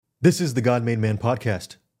This is the God Made Man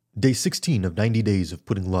podcast, day 16 of 90 days of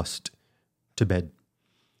putting lust to bed.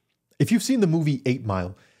 If you've seen the movie 8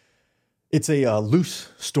 Mile, it's a loose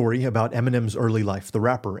story about Eminem's early life, the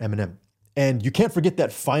rapper Eminem. And you can't forget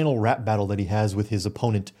that final rap battle that he has with his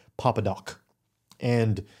opponent, Papa Doc.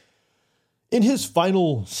 And in his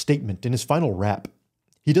final statement, in his final rap,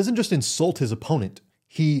 he doesn't just insult his opponent,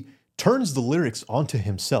 he turns the lyrics on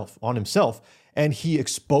himself, and he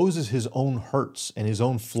exposes his own hurts and his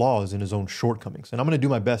own flaws and his own shortcomings. And I'm going to do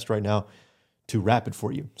my best right now to rap it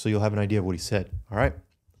for you so you'll have an idea of what he said. All right?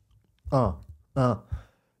 No,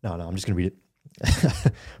 I'm just going to read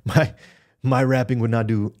it. My rapping would not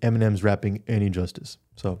do Eminem's rapping any justice.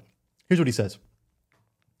 So here's what he says.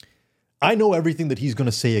 I know everything that he's going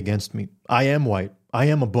to say against me. I am white. I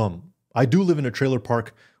am a bum. I do live in a trailer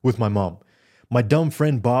park with my mom. My dumb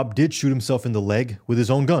friend Bob did shoot himself in the leg with his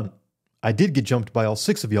own gun. I did get jumped by all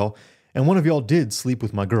 6 of y'all, and one of y'all did sleep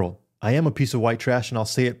with my girl. I am a piece of white trash, and I'll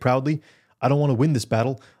say it proudly. I don't want to win this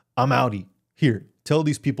battle. I'm outie. Here, tell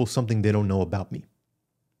these people something they don't know about me.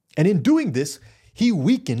 And in doing this, he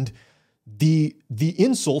weakened the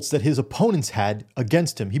insults that his opponents had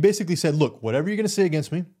against him. He basically said, look, whatever you're going to say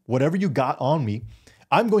against me, whatever you got on me,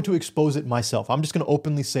 I'm going to expose it myself. I'm just going to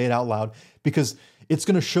openly say it out loud because it's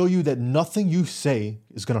going to show you that nothing you say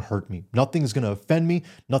is going to hurt me. Nothing is going to offend me.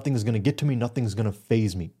 Nothing is going to get to me. Nothing is going to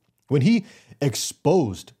faze me. When he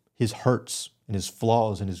exposed his hurts and his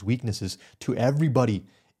flaws and his weaknesses to everybody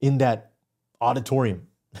in that auditorium,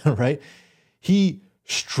 right? He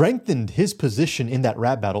strengthened his position in that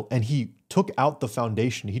rap battle and he took out the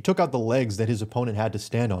foundation. He took out the legs that his opponent had to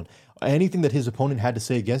stand on. Anything that his opponent had to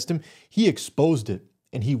say against him, he exposed it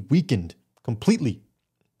and he weakened completely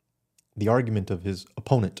the argument of his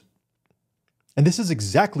opponent. And this is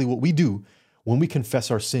exactly what we do when we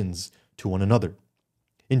confess our sins to one another.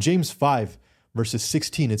 In James 5, verses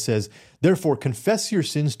 16, it says, therefore confess your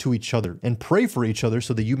sins to each other and pray for each other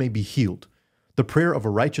so that you may be healed. The prayer of a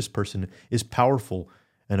righteous person is powerful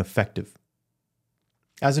and effective.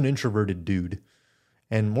 As an introverted dude,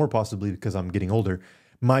 and more possibly because I'm getting older,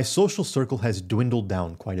 my social circle has dwindled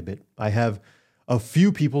down quite a bit. I have a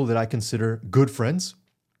few people that I consider good friends,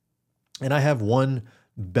 and I have one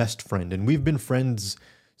best friend, and we've been friends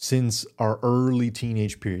since our early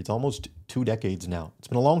teenage periods, almost 2 decades now. It's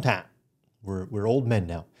been a long time. We're old men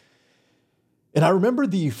now. And I remember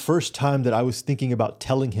the first time that I was thinking about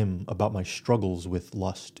telling him about my struggles with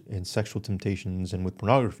lust and sexual temptations and with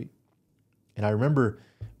pornography. And I remember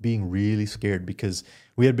being really scared because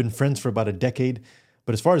we had been friends for about a decade.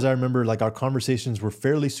 But as far as I remember, like our conversations were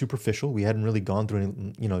fairly superficial. We hadn't really gone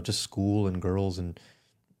through any, just school and girls and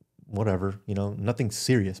whatever, nothing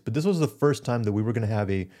serious. But this was the first time that we were going to have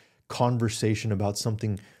a conversation about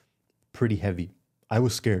something pretty heavy. I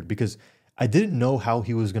was scared because I didn't know how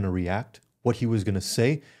he was going to react, what he was going to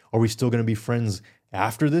say. Are we still going to be friends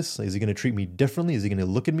after this? Is he going to treat me differently? Is he going to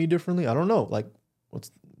look at me differently? I don't know. I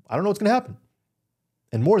don't know what's going to happen.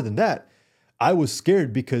 And more than that, I was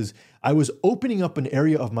scared because I was opening up an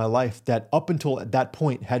area of my life that up until at that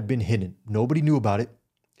point had been hidden. Nobody knew about it.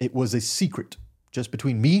 It was a secret just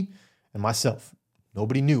between me and myself.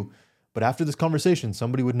 Nobody knew. But after this conversation,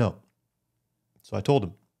 somebody would know. So I told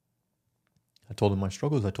him. I told him my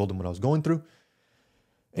struggles. I told him what I was going through.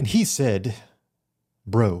 And he said,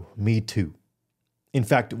 bro, me too. In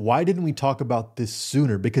fact, why didn't we talk about this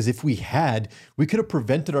sooner? Because if we had, we could have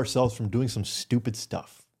prevented ourselves from doing some stupid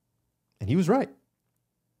stuff. And he was right.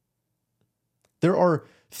 There are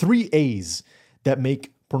 3 A's that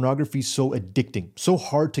make pornography so addicting, so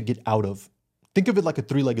hard to get out of. Think of it like a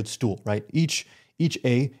 3-legged stool, right? Each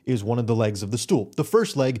A is one of the legs of the stool. The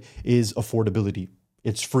first leg is affordability.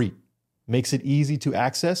 It's free. Makes it easy to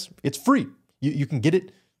access. It's free. You can get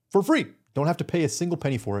it for free. Don't have to pay a single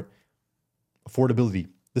penny for it. Affordability.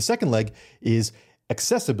 The second leg is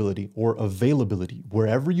accessibility or availability.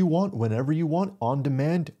 Wherever you want, whenever you want, on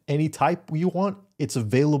demand, any type you want, it's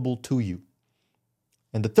available to you.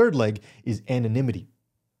 And the third leg is anonymity.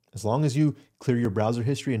 As long as you clear your browser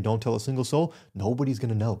history and don't tell a single soul, nobody's going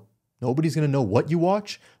to know. Nobody's going to know what you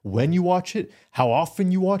watch, when you watch it, how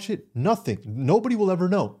often you watch it, nothing. Nobody will ever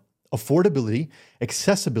know. Affordability,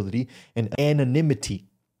 accessibility, and anonymity.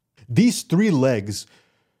 These 3 legs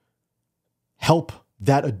help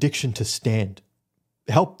that addiction to stand.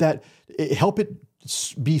 Help it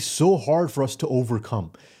be so hard for us to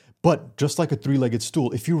overcome. But just like a 3-legged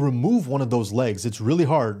stool, if you remove one of those legs, it's really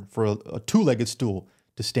hard for a 2-legged stool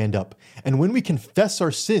to stand up. And when we confess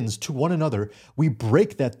our sins to one another, we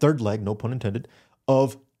break that 3rd leg, no pun intended,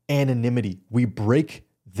 of anonymity. We break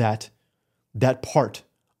that part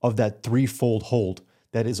of that 3-fold hold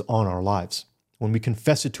that is on our lives. when we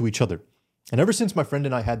confess it to each other. And ever since my friend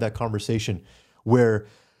and I had that conversation where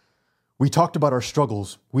we talked about our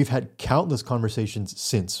struggles, we've had countless conversations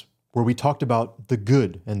since where we talked about the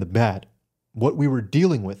good and the bad, what we were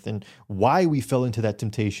dealing with and why we fell into that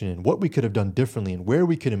temptation and what we could have done differently and where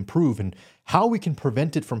we could improve and how we can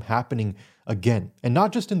prevent it from happening again. And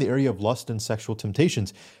not just in the area of lust and sexual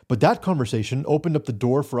temptations, but that conversation opened up the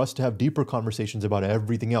door for us to have deeper conversations about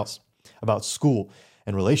everything else, about school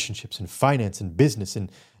and relationships and finance and business.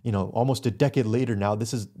 And, almost a decade later now,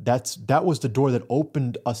 that was the door that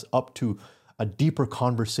opened us up to a deeper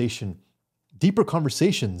conversations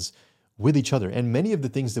with each other. And many of the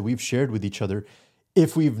things that we've shared with each other,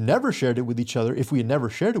 if we had never shared it with each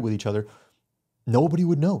other, nobody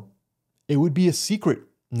would know. It would be a secret.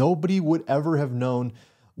 Nobody would ever have known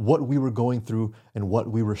what we were going through and what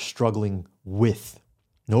we were struggling with.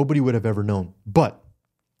 Nobody would have ever known. But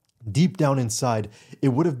deep down inside, it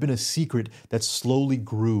would have been a secret that slowly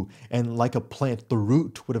grew. And like a plant, the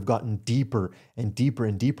root would have gotten deeper and deeper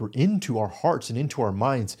and deeper into our hearts and into our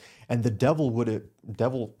minds. And the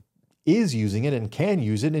devil is using it and can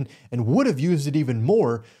use it and would have used it even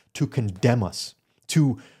more to condemn us,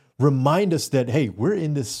 to remind us that, hey, we're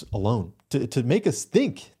in this alone, to make us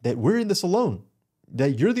think that we're in this alone,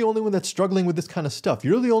 that you're the only one that's struggling with this kind of stuff.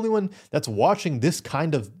 You're the only one that's watching this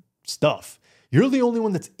kind of stuff. You're the only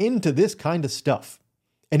one that's into this kind of stuff.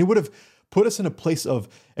 And it would have put us in a place of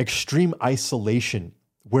extreme isolation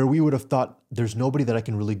where we would have thought there's nobody that I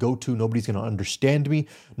can really go to. Nobody's going to understand me.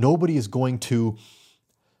 Nobody's going to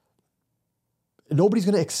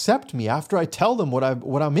accept me after I tell them what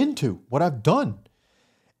I'm into, what I've done.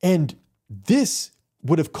 And this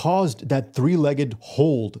would have caused that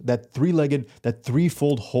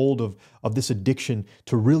threefold hold of this addiction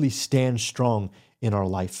to really stand strong in our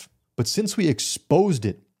life. But since we exposed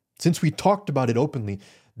it, since we talked about it openly,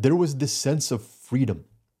 there was this sense of freedom.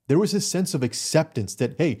 There was this sense of acceptance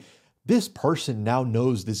that, hey, this person now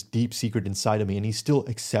knows this deep secret inside of me and he still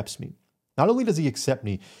accepts me. Not only does he accept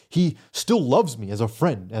me, he still loves me as a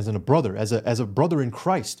friend, as a brother, as a brother in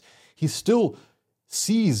Christ. He still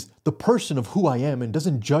sees the person of who I am and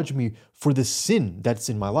doesn't judge me for the sin that's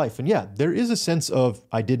in my life. And yeah, there is a sense of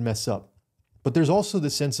I did mess up, but there's also the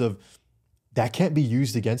sense of that can't be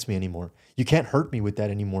used against me anymore. You can't hurt me with that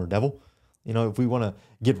anymore, devil. If we want to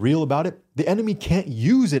get real about it, the enemy can't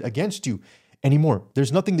use it against you anymore.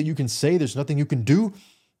 There's nothing that you can say, there's nothing you can do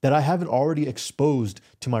that I haven't already exposed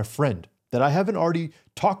to my friend, that I haven't already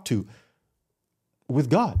talked to with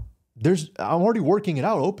God. I'm already working it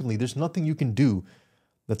out openly. There's nothing you can do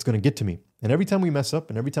that's going to get to me. And every time we mess up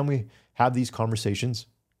and every time we have these conversations,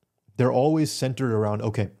 they're always centered around,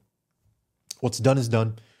 okay, what's done is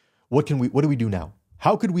done. What do we do now?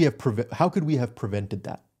 How could we have prevented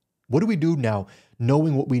that? What do we do now,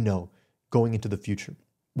 knowing what we know going into the future?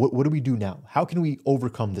 What do we do now? How can we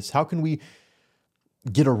overcome this? How can we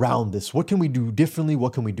get around this? What can we do differently?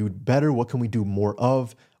 What can we do better? What can we do more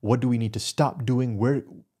of? What do we need to stop doing?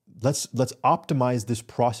 Let's optimize this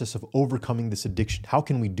process of overcoming this addiction. How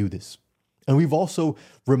can we do this? And we've also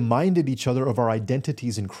reminded each other of our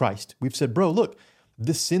identities in Christ. We've said, bro, look,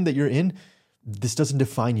 this sin that you're in, this doesn't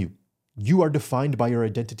define you. You are defined by your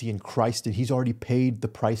identity in Christ, and He's already paid the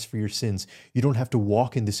price for your sins. You don't have to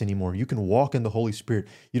walk in this anymore. You can walk in the Holy Spirit.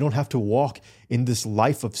 You don't have to walk in this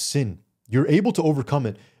life of sin. You're able to overcome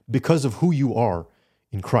it because of who you are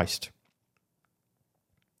in Christ.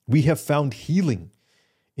 We have found healing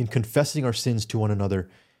in confessing our sins to one another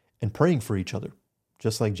and praying for each other,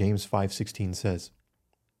 just like James 5:16 says.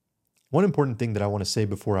 One important thing that I want to say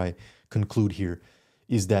before I conclude here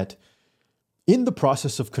is that in the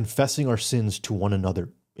process of confessing our sins to one another,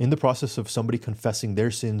 in the process of somebody confessing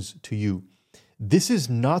their sins to you, this is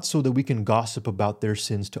not so that we can gossip about their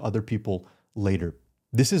sins to other people later.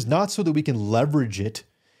 This is not so that we can leverage it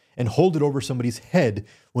and hold it over somebody's head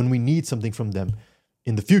when we need something from them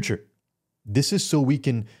in the future. This is so we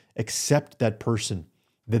can accept that person,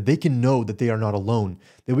 that they can know that they are not alone,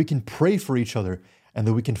 that we can pray for each other, and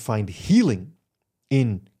that we can find healing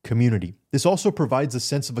in community. This also provides a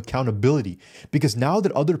sense of accountability because now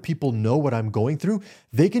that other people know what I'm going through,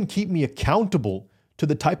 they can keep me accountable to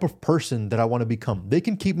the type of person that I want to become. They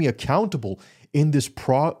can keep me accountable in this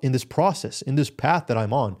process, in this path that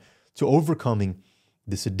I'm on to overcoming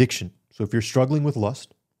this addiction. So if you're struggling with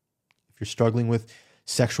lust, if you're struggling with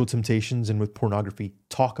sexual temptations and with pornography,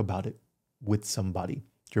 talk about it with somebody,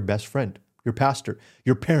 your best friend, your pastor,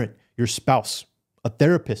 your parent, your spouse, a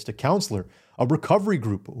therapist, a counselor, a recovery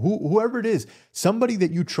group, whoever it is, somebody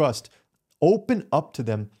that you trust. Open up to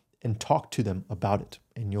them and talk to them about it.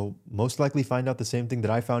 And you'll most likely find out the same thing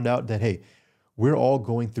that I found out, that, hey, We're all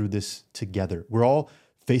going through this together. We're all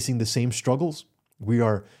facing the same struggles. We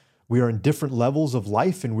are in different levels of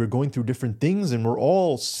life, and we're going through different things, and we're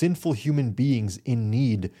all sinful human beings in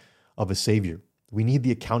need of a Savior. We need the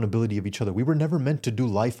accountability of each other. We were never meant to do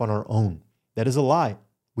life on our own. That is a lie.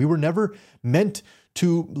 We were never meant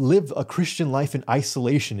to live a Christian life in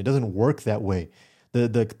isolation. It doesn't work that way.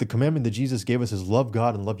 The commandment that Jesus gave us is love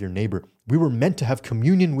God and love your neighbor. We were meant to have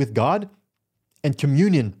communion with God and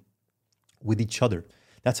communion with each other.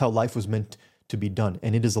 That's how life was meant to be done.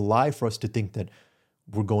 And it is a lie for us to think that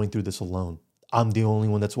we're going through this alone. I'm the only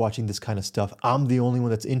one that's watching this kind of stuff. I'm the only one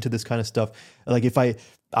that's into this kind of stuff. Like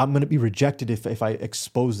I'm going to be rejected if I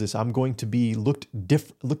expose this. I'm going to be looked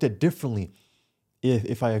at differently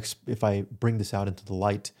if I bring this out into the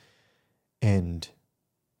light. And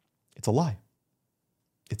it's a lie.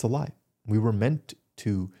 It's a lie. We were meant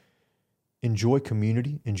to enjoy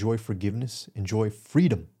community, enjoy forgiveness, enjoy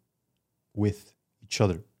freedom with each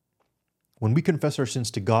other. When we confess our sins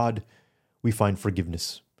to God, we find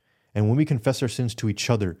forgiveness. And when we confess our sins to each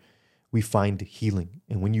other, we find healing.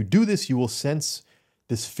 And when you do this, you will sense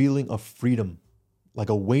this feeling of freedom, like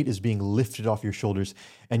a weight is being lifted off your shoulders,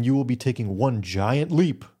 and you will be taking one giant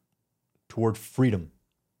leap toward freedom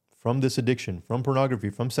from this addiction, from pornography,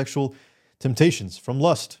 from sexual temptations, from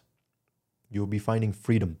lust. You will be finding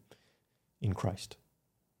freedom in Christ.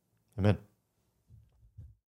 Amen.